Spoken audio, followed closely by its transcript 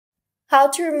How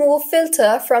to remove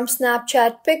filter from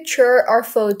Snapchat picture or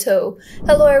photo.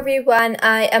 Hello everyone,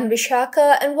 I am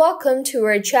Vishaka and welcome to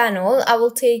our channel. I will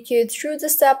take you through the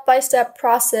step-by-step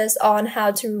process on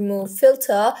how to remove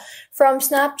filter from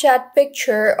Snapchat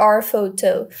picture or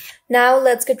photo. Now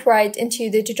let's get right into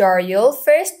the tutorial.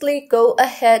 Firstly, go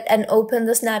ahead and open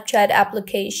the Snapchat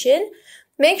application.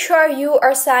 Make sure you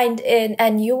are signed in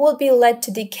and you will be led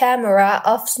to the camera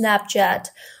of Snapchat,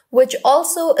 which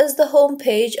also is the home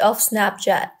page of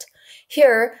Snapchat.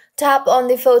 Here, tap on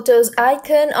the photos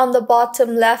icon on the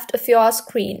bottom left of your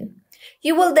screen.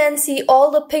 You will then see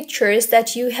all the pictures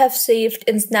that you have saved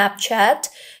in Snapchat.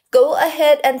 Go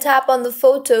ahead and tap on the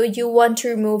photo you want to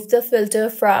remove the filter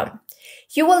from.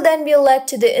 You will then be led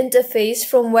to the interface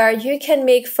from where you can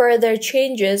make further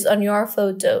changes on your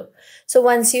photo. So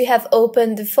once you have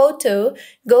opened the photo,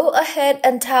 go ahead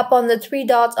and tap on the three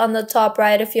dots on the top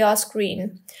right of your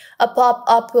screen. A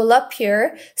pop-up will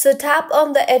appear, so tap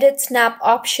on the Edit Snap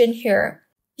option here.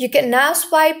 You can now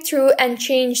swipe through and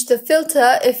change the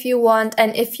filter if you want,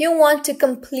 and if you want to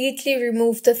completely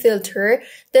remove the filter,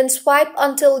 then swipe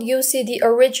until you see the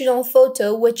original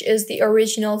photo, which is the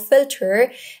original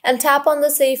filter, and tap on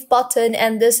the Save button,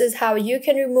 and this is how you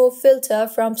can remove filter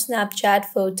from Snapchat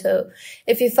photo.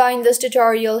 If you find this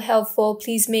tutorial helpful,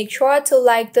 please make sure to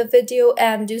like the video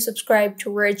and do subscribe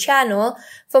to our channel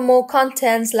for more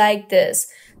contents like this.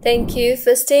 Thank you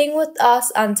for staying with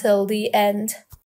us until the end.